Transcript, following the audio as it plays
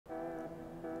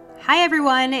Hi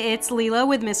everyone, it's Lila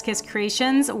with Miss Kiss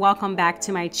Creations. Welcome back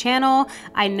to my channel.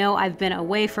 I know I've been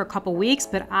away for a couple weeks,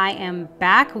 but I am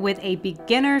back with a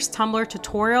beginner's tumbler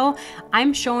tutorial.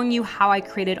 I'm showing you how I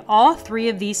created all three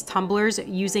of these tumblers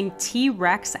using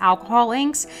T-Rex alcohol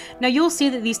inks. Now you'll see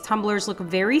that these tumblers look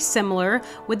very similar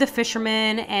with the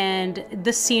Fisherman and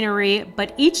the scenery,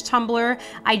 but each tumbler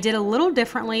I did a little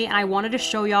differently, and I wanted to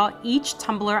show y'all each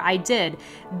tumbler I did.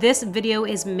 This video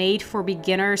is made for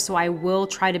beginners, so I will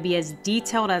try to be as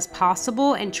detailed as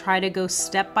possible and try to go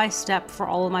step by step for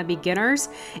all of my beginners.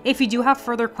 If you do have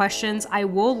further questions, I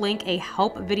will link a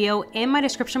help video in my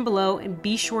description below, and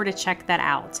be sure to check that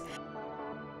out.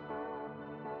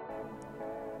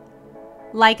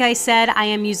 Like I said, I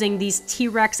am using these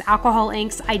T-Rex alcohol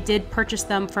inks. I did purchase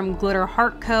them from Glitter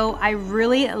Heart Co. I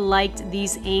really liked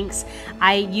these inks.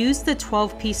 I used the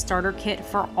 12-piece starter kit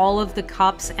for all of the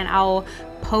cups, and I'll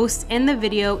post in the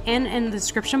video and in the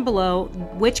description below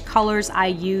which colors I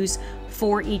use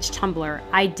for each tumbler.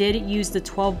 I did use the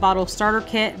 12-bottle starter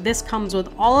kit. This comes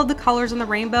with all of the colors in the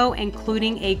rainbow,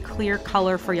 including a clear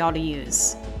color for y'all to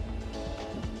use.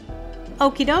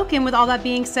 Okie doke, and with all that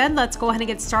being said, let's go ahead and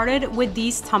get started with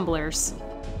these tumblers.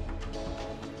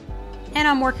 And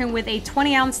I'm working with a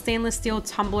 20-ounce stainless steel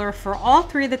tumbler for all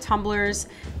three of the tumblers.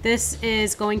 This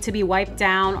is going to be wiped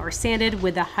down or sanded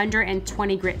with a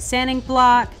 120 grit sanding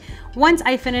block. Once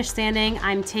I finish sanding,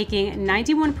 I'm taking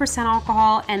 91%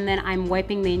 alcohol, and then I'm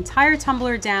wiping the entire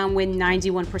tumbler down with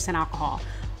 91% alcohol.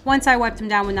 Once I wiped them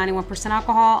down with 91%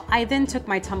 alcohol, I then took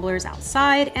my tumblers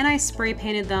outside and I spray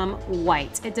painted them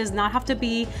white. It does not have to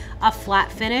be a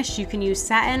flat finish. You can use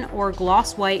satin or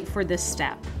gloss white for this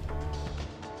step.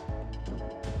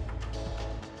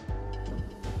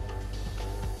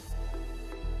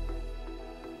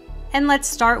 And let's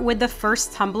start with the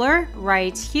first tumbler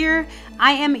right here.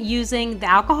 I am using the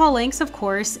alcohol inks, of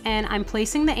course, and I'm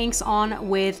placing the inks on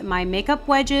with my makeup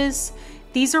wedges.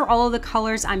 These are all of the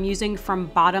colors I'm using from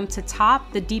bottom to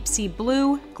top: the Deep Sea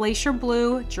Blue, Glacier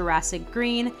Blue, Jurassic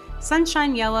Green,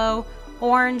 Sunshine Yellow,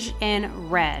 Orange, and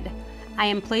Red. I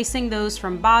am placing those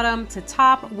from bottom to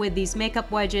top with these makeup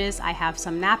wedges. I have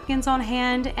some napkins on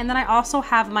hand, and then I also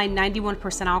have my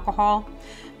 91% alcohol.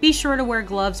 Be sure to wear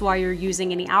gloves while you're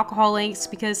using any alcohol inks,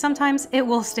 because sometimes it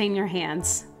will stain your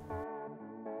hands.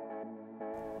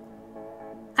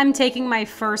 I'm taking my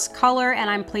first color and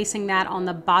I'm placing that on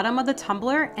the bottom of the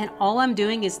tumbler, and all I'm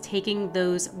doing is taking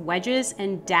those wedges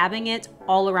and dabbing it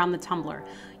all around the tumbler.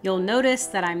 You'll notice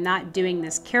that I'm not doing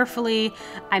this carefully.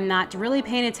 I'm not really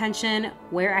paying attention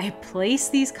where I place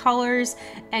these colors,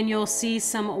 and you'll see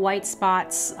some white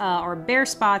spots or bare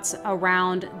spots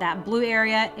around that blue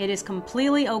area. It is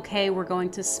completely okay. We're going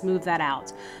to smooth that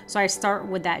out. So I start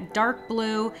with that dark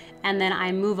blue, and then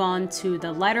I move on to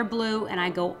the lighter blue, and I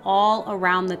go all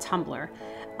around the tumbler.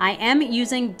 I am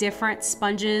using different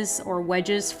sponges or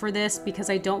wedges for this because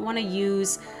I don't want to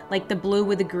use like the blue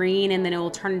with the green and then it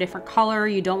will turn a different color.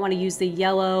 You don't want to use the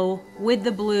yellow with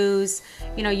the blues.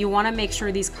 You know, you want to make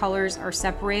sure these colors are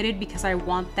separated because I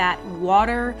want that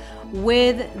water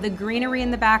with the greenery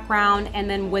in the background and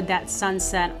then with that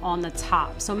sunset on the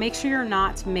top. So make sure you're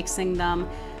not mixing them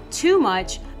too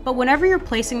much. But whenever you're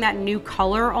placing that new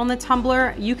color on the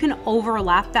tumbler, you can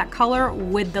overlap that color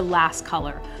with the last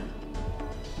color.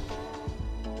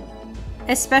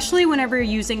 Especially whenever you're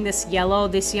using this yellow.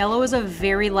 This yellow is a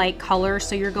very light color,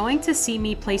 so you're going to see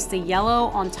me place the yellow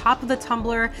on top of the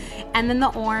tumbler, and then the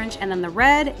orange, and then the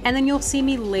red, and then you'll see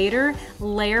me later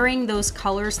layering those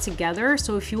colors together.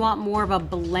 So if you want more of a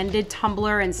blended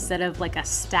tumbler instead of like a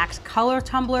stacked color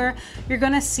tumbler, you're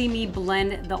gonna see me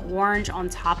blend the orange on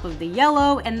top of the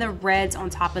yellow and the reds on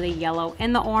top of the yellow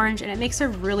and the orange, and it makes a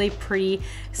really pretty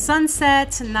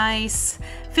sunset, nice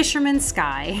fisherman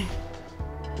sky.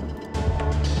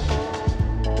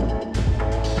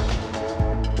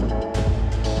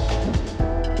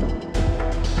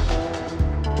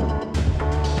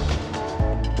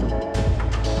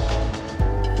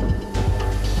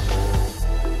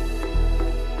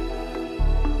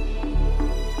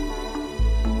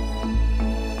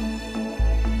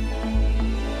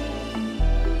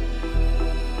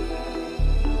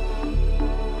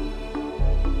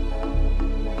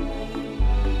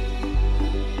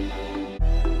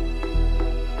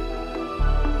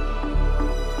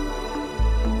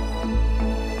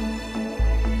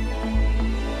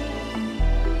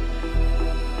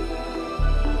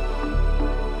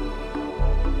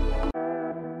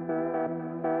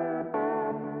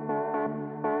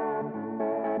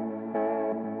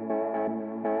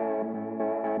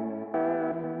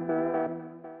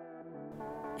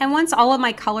 And once all of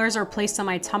my colors are placed on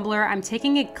my tumbler, I'm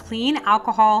taking a clean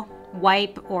alcohol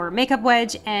wipe or makeup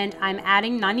wedge, and I'm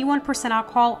adding 91%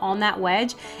 alcohol on that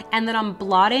wedge, and then I'm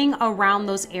blotting around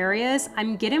those areas.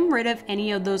 I'm getting rid of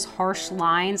any of those harsh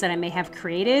lines that I may have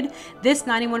created. This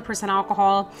 91%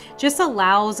 alcohol just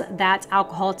allows that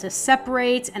alcohol to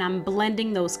separate, and I'm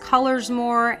blending those colors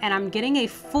more, and I'm getting a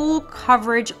full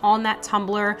coverage on that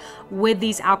tumbler with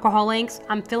these alcohol inks.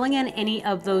 I'm filling in any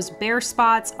of those bare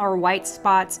spots or white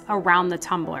spots around the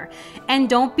tumbler. And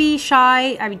don't be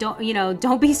shy. I mean,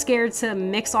 don't be scared to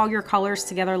mix all your colors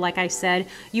together. Like I said,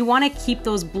 you want to keep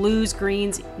those blues,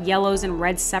 greens, yellows, and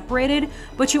reds separated,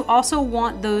 but you also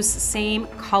want those same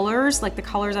colors, like the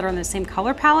colors that are in the same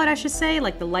color palette, I should say,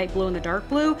 like the light blue and the dark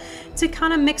blue, to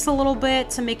kind of mix a little bit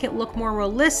to make it look more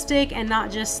realistic and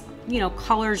not just,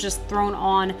 colors just thrown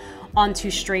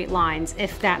onto straight lines,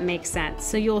 if that makes sense.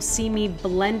 So you'll see me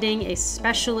blending,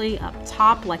 especially up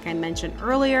top, like I mentioned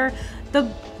earlier,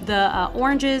 the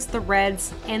oranges, the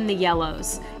reds, and the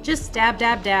yellows. Just dab,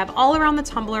 dab, dab all around the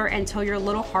tumbler until your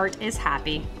little heart is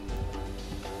happy.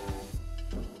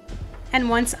 And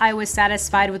once I was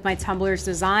satisfied with my tumbler's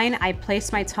design, I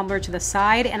placed my tumbler to the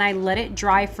side and I let it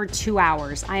dry for 2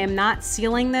 hours. I am not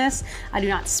sealing this. I do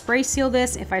not spray seal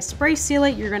this. If I spray seal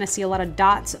it, you're gonna see a lot of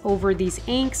dots over these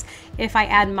inks. If I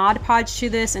add Mod Podge to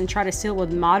this and try to seal it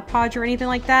with Mod Podge or anything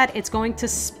like that, it's going to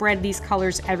spread these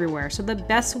colors everywhere. So the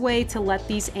best way to let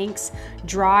these inks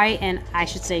dry, and I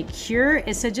should say cure,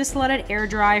 is to just let it air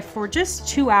dry for just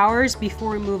 2 hours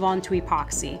before we move on to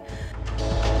epoxy.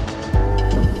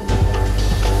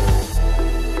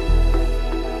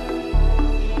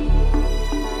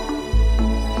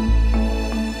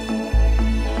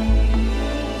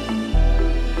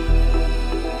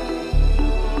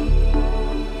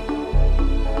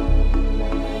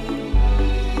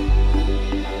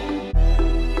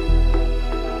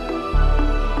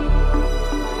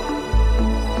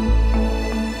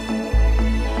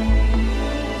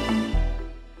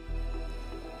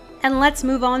 And let's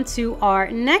move on to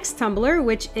our next tumbler,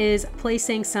 which is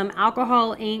placing some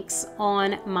alcohol inks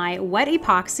on my wet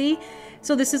epoxy.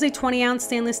 So this is a 20-ounce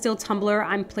stainless steel tumbler.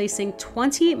 I'm placing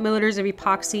 20 milliliters of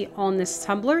epoxy on this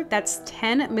tumbler. That's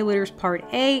 10 milliliters part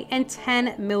A and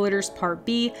 10 milliliters part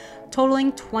B,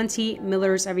 totaling 20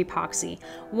 milliliters of epoxy.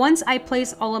 Once I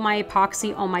place all of my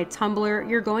epoxy on my tumbler,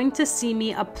 you're going to see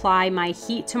me apply my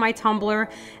heat to my tumbler.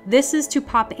 This is to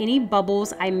pop any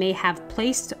bubbles I may have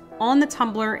placed on the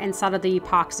tumbler inside of the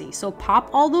epoxy. So pop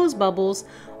all those bubbles.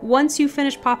 Once you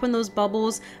finish popping those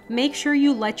bubbles, make sure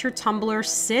you let your tumbler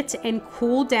sit and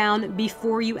cool down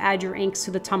before you add your inks to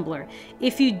the tumbler.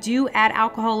 If you do add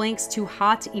alcohol inks to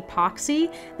hot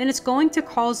epoxy, then it's going to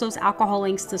cause those alcohol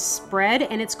inks to spread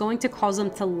and it's going to cause them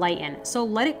to lighten. So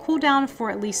let it cool down for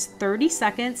at least 30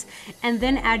 seconds and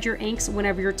then add your inks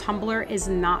whenever your tumbler is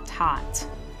not hot.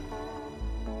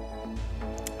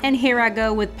 And here I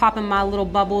go with popping my little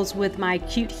bubbles with my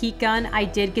cute heat gun. I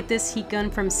did get this heat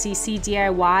gun from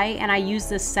CCDIY, and I use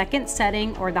the second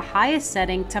setting or the highest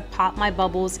setting to pop my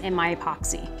bubbles in my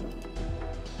epoxy.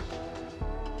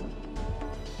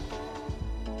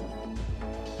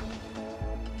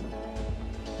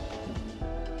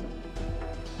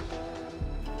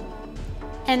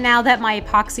 And now that my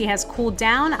epoxy has cooled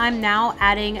down, I'm now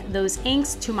adding those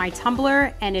inks to my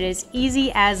tumbler, and it is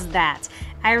easy as that.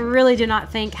 I really do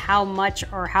not think how much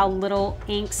or how little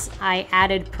inks I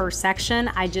added per section.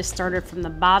 I just started from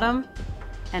the bottom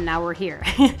and now we're here.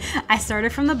 I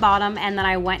started from the bottom and then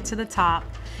I went to the top.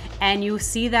 And you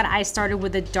see that I started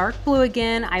with the dark blue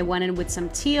again. I went in with some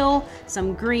teal,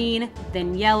 some green,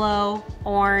 then yellow,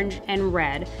 orange, and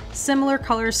red. Similar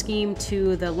color scheme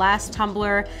to the last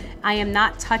tumbler. I am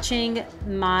not touching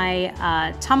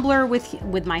my tumbler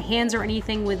with my hands or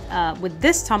anything with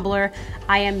this tumbler.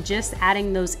 I am just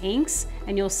adding those inks,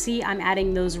 and you'll see I'm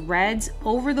adding those reds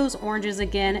over those oranges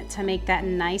again to make that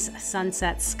nice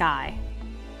sunset sky.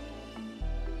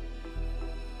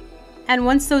 And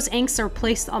once those inks are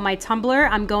placed on my tumbler,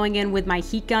 I'm going in with my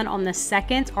heat gun on the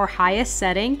second or highest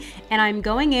setting, and I'm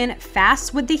going in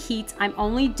fast with the heat. I'm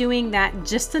only doing that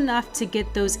just enough to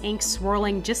get those inks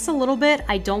swirling just a little bit.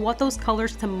 I don't want those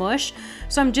colors to mush,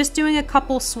 so I'm just doing a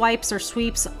couple swipes or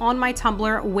sweeps on my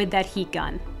tumbler with that heat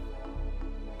gun.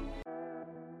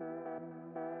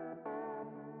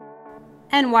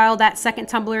 And while that second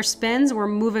tumbler spins, we're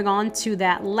moving on to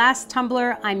that last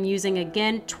tumbler. I'm using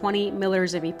again 20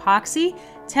 milliliters of epoxy,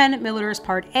 10 milliliters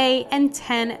part A and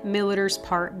 10 milliliters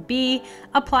part B,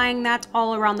 applying that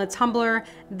all around the tumbler,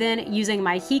 then using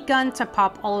my heat gun to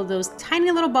pop all of those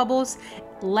tiny little bubbles,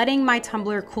 letting my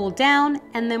tumbler cool down,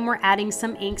 and then we're adding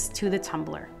some inks to the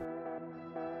tumbler.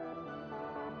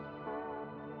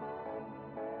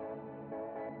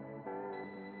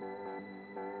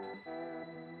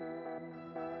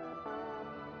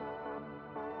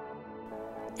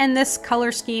 And this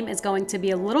color scheme is going to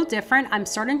be a little different. I'm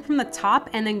starting from the top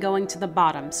and then going to the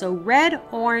bottom. So red,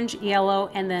 orange,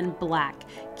 yellow, and then black.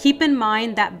 Keep in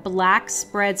mind that black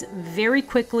spreads very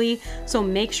quickly, so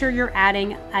make sure you're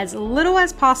adding as little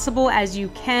as possible as you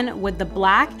can with the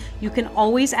black. You can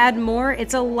always add more.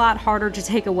 It's a lot harder to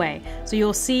take away. So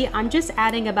you'll see I'm just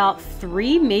adding about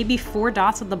 3, maybe 4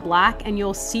 dots of the black, and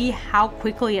you'll see how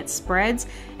quickly it spreads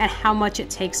and how much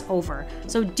it takes over.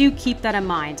 So do keep that in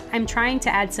mind. I'm trying to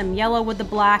add some yellow with the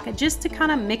black just to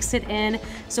kind of mix it in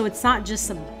so it's not just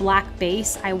a black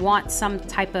base. I want some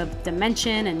type of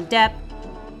dimension and depth.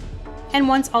 And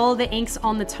once all of the ink's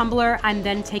on the tumbler, I'm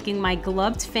then taking my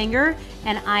gloved finger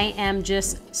and I am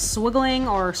just swiggling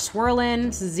or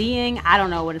swirling, Z-ing, I don't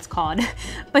know what it's called,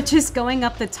 but just going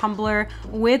up the tumbler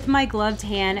with my gloved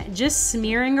hand, just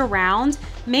smearing around.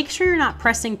 Make sure you're not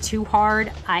pressing too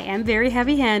hard. I am very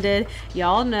heavy-handed,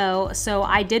 y'all know, so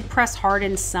I did press hard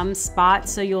in some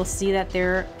spots, so you'll see that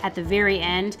there at the very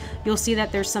end, you'll see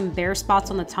that there's some bare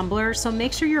spots on the tumbler, so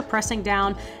make sure you're pressing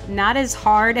down not as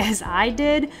hard as I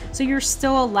did, so you're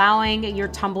still allowing your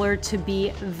tumbler to be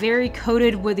very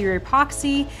coated with your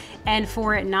epoxy and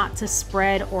for it not to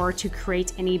spread or to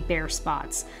create any bare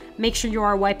spots. Make sure you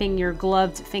are wiping your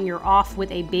gloved finger off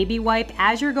with a baby wipe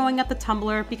as you're going up the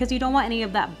tumbler because you don't want any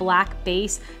of that black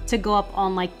base to go up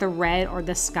on like the red or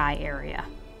the sky area.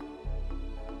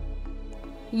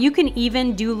 You can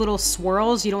even do little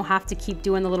swirls. You don't have to keep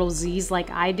doing the little Z's like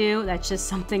I do. That's just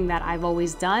something that I've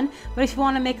always done. But if you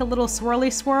want to make a little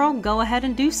swirly swirl, go ahead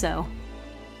and do so.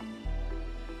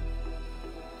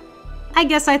 I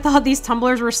guess I thought these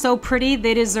tumblers were so pretty,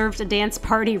 they deserved a dance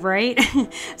party, right?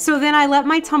 So then I let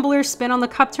my tumbler spin on the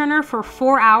cup turner for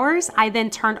 4 hours. I then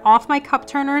turned off my cup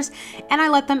turners and I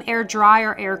let them air dry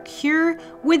or air cure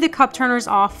with the cup turners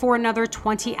off for another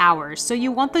 20 hours. So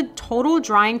you want the total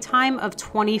drying time of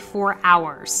 24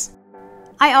 hours.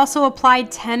 I also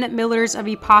applied 10 milliliters of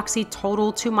epoxy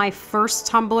total to my first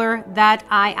tumbler that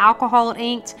I alcohol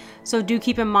inked. So do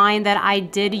keep in mind that I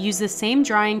did use the same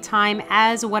drying time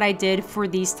as what I did for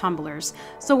these tumblers.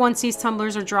 So once these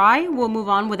tumblers are dry, we'll move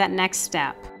on with that next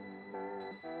step.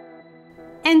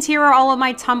 And here are all of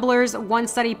my tumblers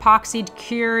once that epoxied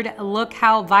cured. Look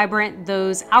how vibrant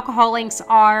those alcohol inks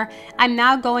are. I'm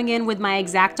now going in with my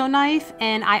X-Acto knife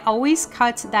and I always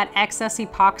cut that excess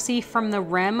epoxy from the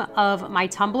rim of my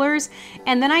tumblers.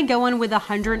 And then I go in with a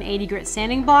 180 grit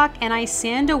sanding block and I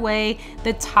sand away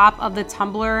the top of the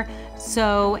tumbler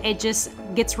so it just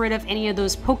gets rid of any of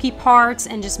those pokey parts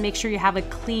and just make sure you have a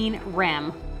clean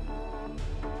rim.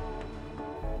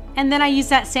 And then I use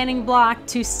that sanding block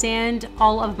to sand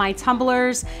all of my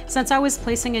tumblers. Since I was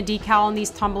placing a decal on these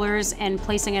tumblers and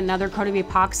placing another coat of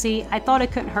epoxy, I thought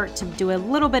it couldn't hurt to do a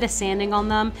little bit of sanding on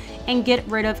them and get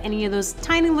rid of any of those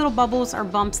tiny little bubbles or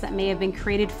bumps that may have been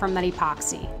created from that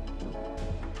epoxy.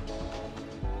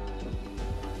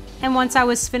 And once I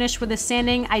was finished with the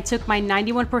sanding, I took my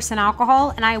 91%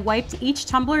 alcohol and I wiped each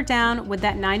tumbler down with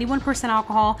that 91%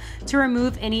 alcohol to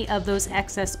remove any of those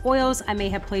excess oils I may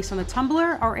have placed on the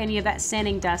tumbler or any of that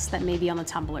sanding dust that may be on the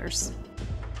tumblers.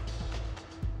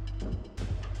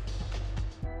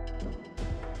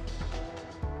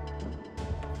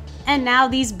 And now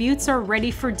these buttes are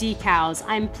ready for decals.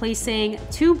 I'm placing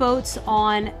 2 boats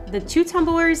on the 2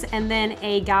 tumblers and then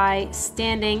a guy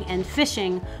standing and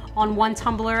fishing on 1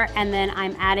 tumbler, and then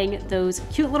I'm adding those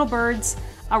cute little birds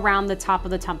around the top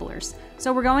of the tumblers.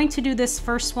 So we're going to do this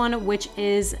first one, which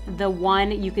is the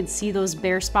one you can see those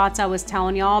bare spots I was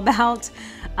telling y'all about.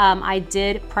 I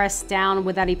did press down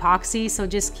with that epoxy, so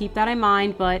just keep that in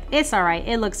mind, but it's all right,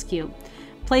 it looks cute.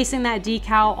 Placing that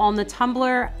decal on the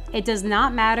tumbler, it does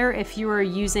not matter if you are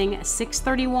using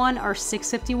 631 or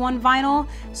 651 vinyl,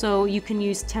 so you can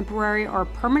use temporary or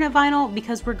permanent vinyl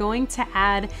because we're going to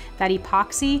add that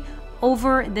epoxy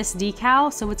over this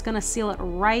decal, so it's gonna seal it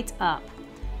right up.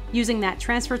 Using that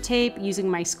transfer tape, using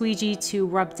my squeegee to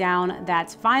rub down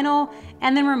that vinyl,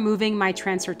 and then removing my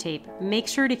transfer tape. Make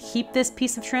sure to keep this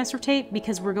piece of transfer tape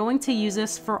because we're going to use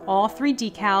this for all 3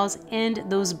 decals and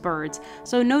those birds,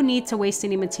 so no need to waste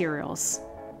any materials.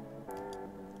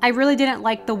 I really didn't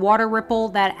like the water ripple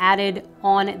that added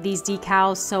on these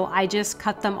decals, so I just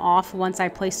cut them off once I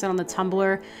placed it on the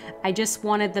tumbler. I just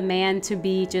wanted the man to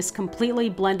be just completely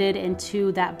blended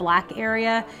into that black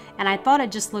area, and I thought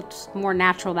it just looked more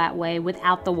natural that way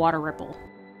without the water ripple.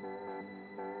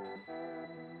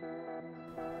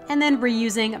 And then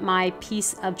reusing my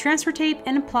piece of transfer tape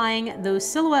and applying those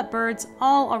silhouette birds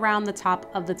all around the top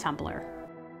of the tumbler.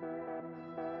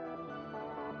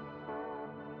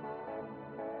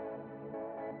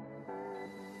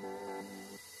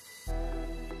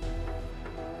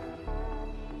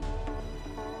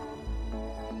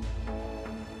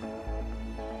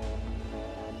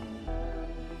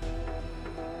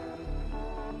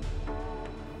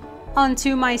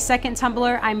 Onto my second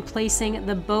tumbler, I'm placing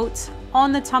the boat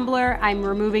on the tumbler. I'm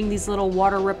removing these little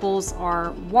water ripples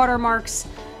or watermarks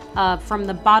from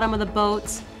the bottom of the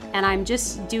boat, and I'm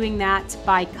just doing that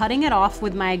by cutting it off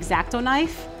with my X-Acto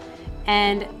knife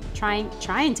and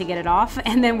trying to get it off,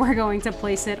 and then we're going to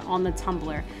place it on the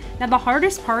tumbler. Now the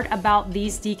hardest part about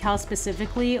these decals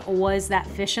specifically was that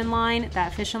fishing line.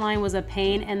 That fishing line was a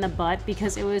pain in the butt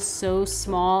because it was so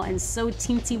small and so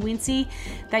teensy weensy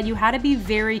that you had to be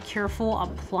very careful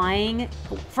applying,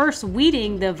 first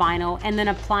weeding the vinyl and then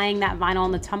applying that vinyl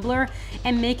on the tumbler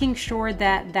and making sure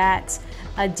that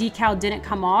a decal didn't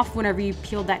come off whenever you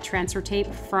peeled that transfer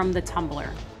tape from the tumbler.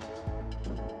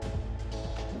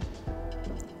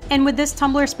 And with this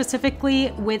tumbler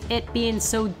specifically, with it being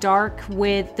so dark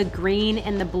with the green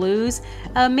and the blues,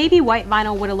 maybe white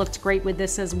vinyl would have looked great with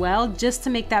this as well, just to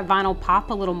make that vinyl pop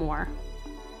a little more.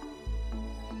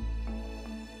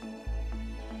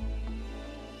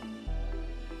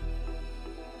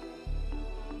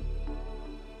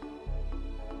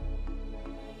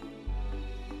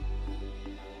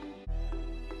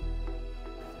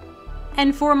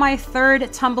 And for my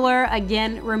third tumbler,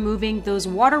 again, removing those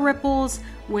water ripples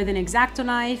with an X-Acto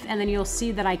knife, and then you'll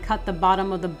see that I cut the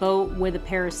bottom of the boat with a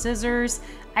pair of scissors.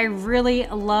 I really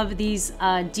love these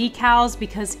decals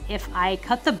because if I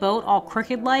cut the boat all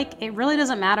crooked like, it really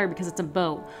doesn't matter because it's a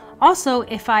boat. Also,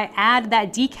 if I add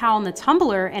that decal on the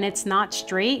tumbler and it's not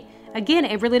straight, again,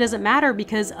 it really doesn't matter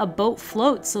because a boat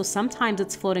floats, so sometimes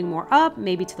it's floating more up,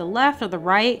 maybe to the left or the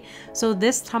right. So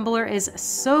this tumbler is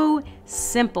so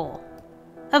simple.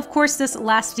 Of course, this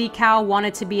last decal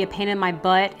wanted to be a pain in my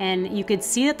butt, and you could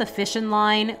see that the fishing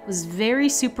line was very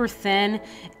super thin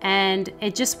and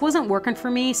it just wasn't working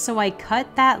for me. So I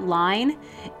cut that line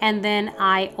and then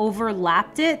I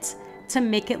overlapped it to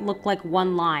make it look like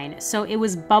one line. So it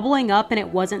was bubbling up and it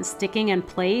wasn't sticking in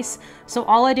place. So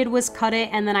all I did was cut it,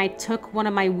 and then I took one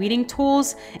of my weeding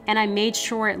tools and I made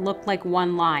sure it looked like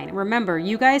one line. Remember,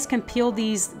 you guys can peel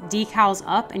these decals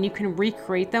up and you can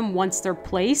recreate them once they're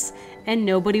placed and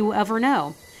nobody will ever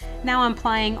know. Now I'm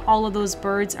applying all of those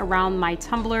birds around my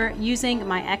tumbler using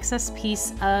my excess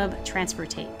piece of transfer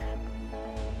tape.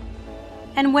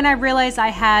 And when I realized I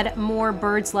had more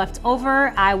birds left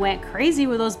over, I went crazy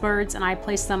with those birds and I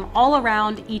placed them all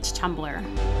around each tumbler.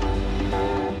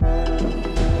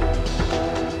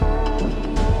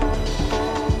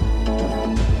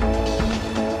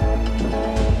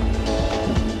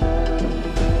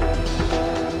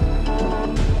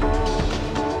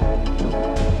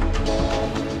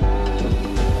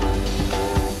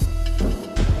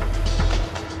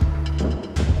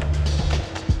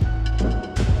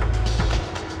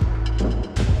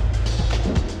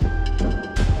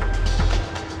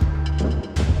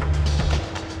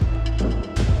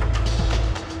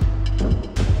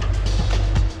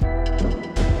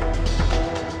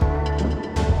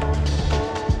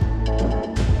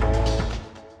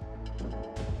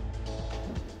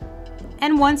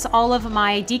 And once all of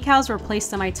my decals were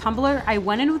placed on my tumbler, I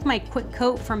went in with my quick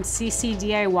coat from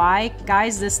CCDIY.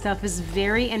 Guys, this stuff is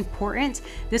very important.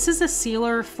 This is a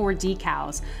sealer for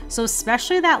decals. So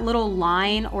especially that little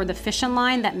line or the fishing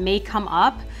line that may come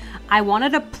up, I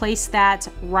wanted to place that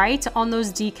right on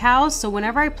those decals. So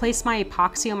whenever I place my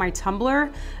epoxy on my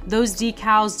tumbler, those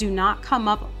decals do not come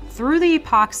up through the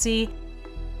epoxy.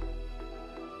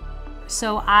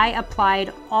 So I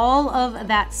applied all of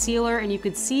that sealer, and you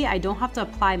could see I don't have to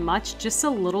apply much, just a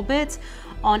little bit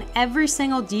on every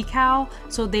single decal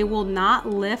so they will not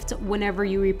lift whenever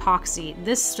you epoxy.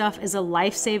 This stuff is a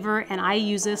lifesaver, and I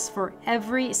use this for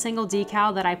every single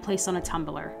decal that I place on a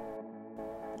tumbler.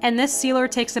 And this sealer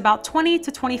takes about 20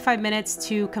 to 25 minutes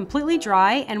to completely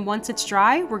dry, and once it's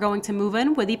dry, we're going to move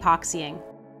in with epoxying.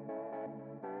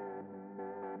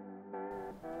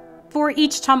 For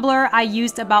each tumbler, I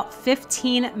used about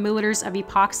 15 milliliters of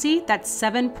epoxy. That's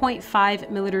 7.5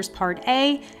 milliliters part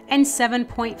A and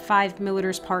 7.5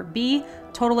 milliliters part B,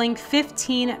 totaling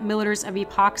 15 milliliters of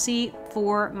epoxy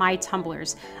for my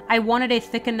tumblers. I wanted a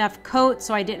thick enough coat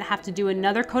so I didn't have to do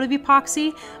another coat of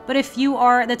epoxy, but if you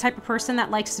are the type of person that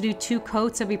likes to do 2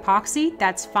 coats of epoxy,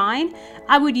 that's fine.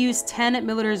 I would use 10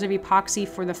 milliliters of epoxy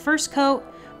for the first coat,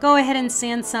 go ahead and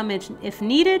sand some if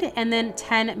needed, and then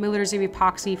 10 milliliters of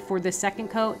epoxy for the second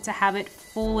coat to have it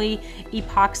fully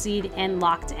epoxied and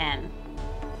locked in.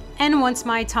 And once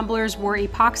my tumblers were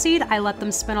epoxied, I let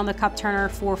them spin on the cup turner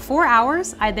for 4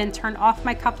 hours. I then turned off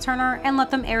my cup turner and let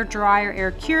them air dry or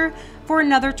air cure for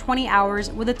another 20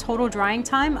 hours with a total drying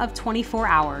time of 24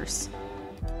 hours.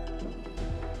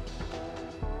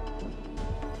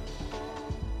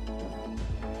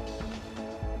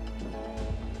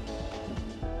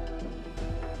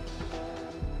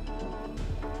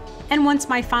 And once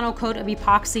my final coat of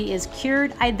epoxy is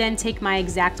cured, I then take my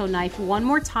X-Acto knife one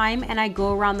more time and I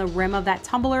go around the rim of that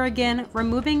tumbler again,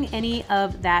 removing any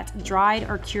of that dried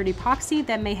or cured epoxy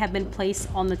that may have been placed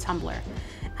on the tumbler.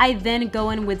 I then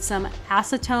go in with some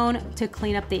acetone to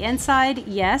clean up the inside.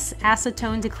 Yes,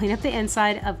 acetone to clean up the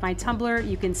inside of my tumbler.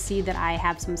 You can see that I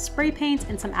have some spray paint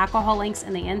and some alcohol inks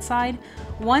in the inside.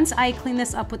 Once I clean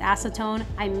this up with acetone,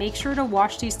 I make sure to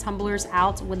wash these tumblers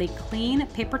out with a clean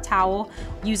paper towel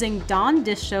using Dawn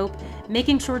dish soap,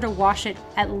 making sure to wash it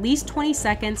at least 20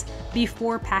 seconds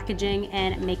before packaging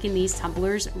and making these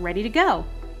tumblers ready to go.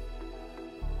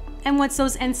 And once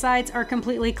those insides are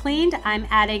completely cleaned, I'm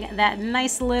adding that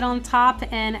nice lid on top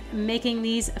and making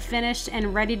these finished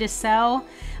and ready to sell.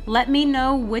 Let me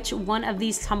know which one of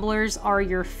these tumblers are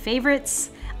your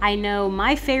favorites. I know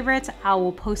my favorite. I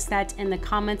will post that in the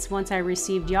comments once I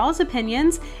received y'all's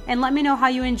opinions, and let me know how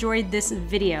you enjoyed this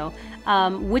video.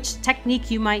 Which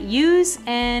technique you might use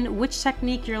and which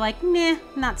technique you're like, meh,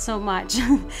 not so much.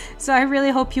 So I really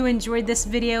hope you enjoyed this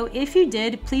video. If you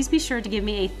did, please be sure to give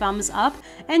me a thumbs up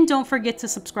and don't forget to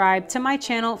subscribe to my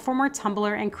channel for more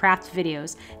tumbler and craft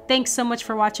videos. Thanks so much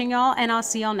for watching, y'all, and I'll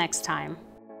see y'all next time.